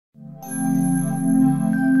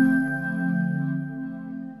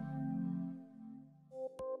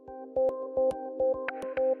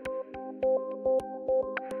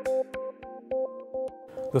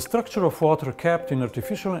The structure of water kept in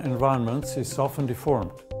artificial environments is often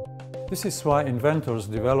deformed. This is why inventors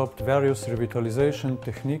developed various revitalization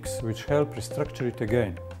techniques which help restructure it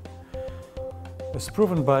again. As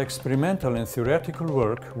proven by experimental and theoretical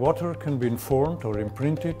work, water can be informed or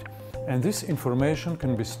imprinted, and this information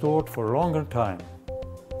can be stored for a longer time.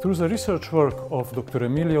 Through the research work of Dr.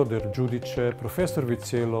 Emilio De Giudice, Professor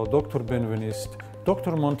Vizzello, Dr. Benveniste,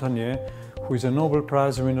 Dr. Montagnier, who is a Nobel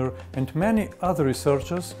Prize winner, and many other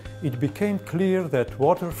researchers, it became clear that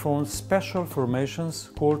water forms special formations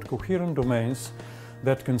called coherent domains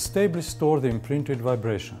that can stably store the imprinted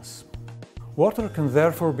vibrations. Water can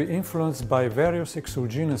therefore be influenced by various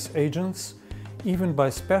exogenous agents, even by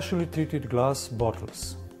specially treated glass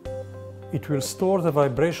bottles. It will store the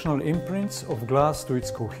vibrational imprints of glass to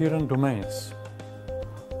its coherent domains.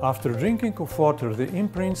 After drinking of water, the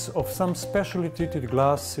imprints of some specially treated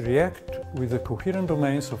glass react with the coherent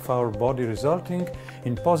domains of our body, resulting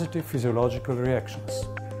in positive physiological reactions.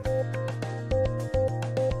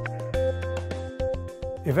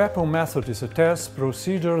 Evapo method is a test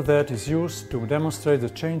procedure that is used to demonstrate the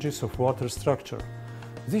changes of water structure.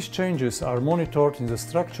 These changes are monitored in the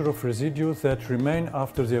structure of residues that remain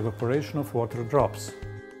after the evaporation of water drops.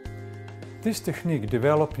 This technique,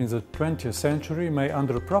 developed in the 20th century, may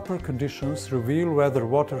under proper conditions reveal whether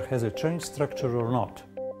water has a changed structure or not.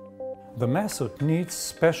 The method needs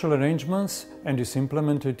special arrangements and is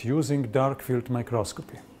implemented using dark field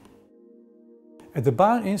microscopy. At the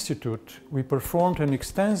Bion Institute, we performed an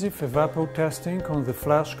extensive Evapo testing on the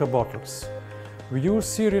Flaska bottles. We used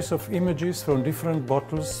a series of images from different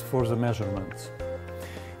bottles for the measurements.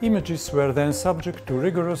 Images were then subject to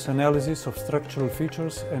rigorous analysis of structural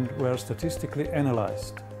features and were statistically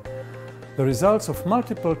analyzed. The results of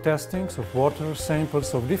multiple testings of water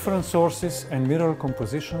samples of different sources and mineral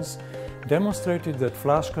compositions demonstrated that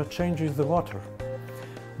Flaska changes the water.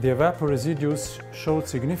 The Evapo residues showed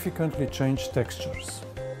significantly changed textures.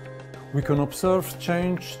 We can observe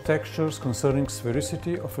changed textures concerning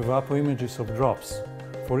sphericity of Evapo images of drops.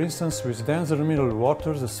 For instance, with denser mineral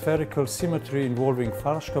water, the spherical symmetry involving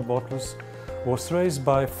Flaska bottles was raised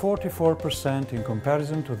by 44% in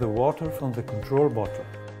comparison to the water from the control bottle.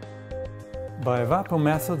 By Evapo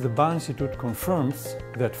method, the Bion Institute confirms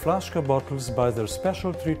that Flaska bottles, by their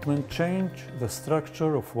special treatment, change the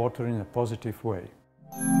structure of water in a positive way.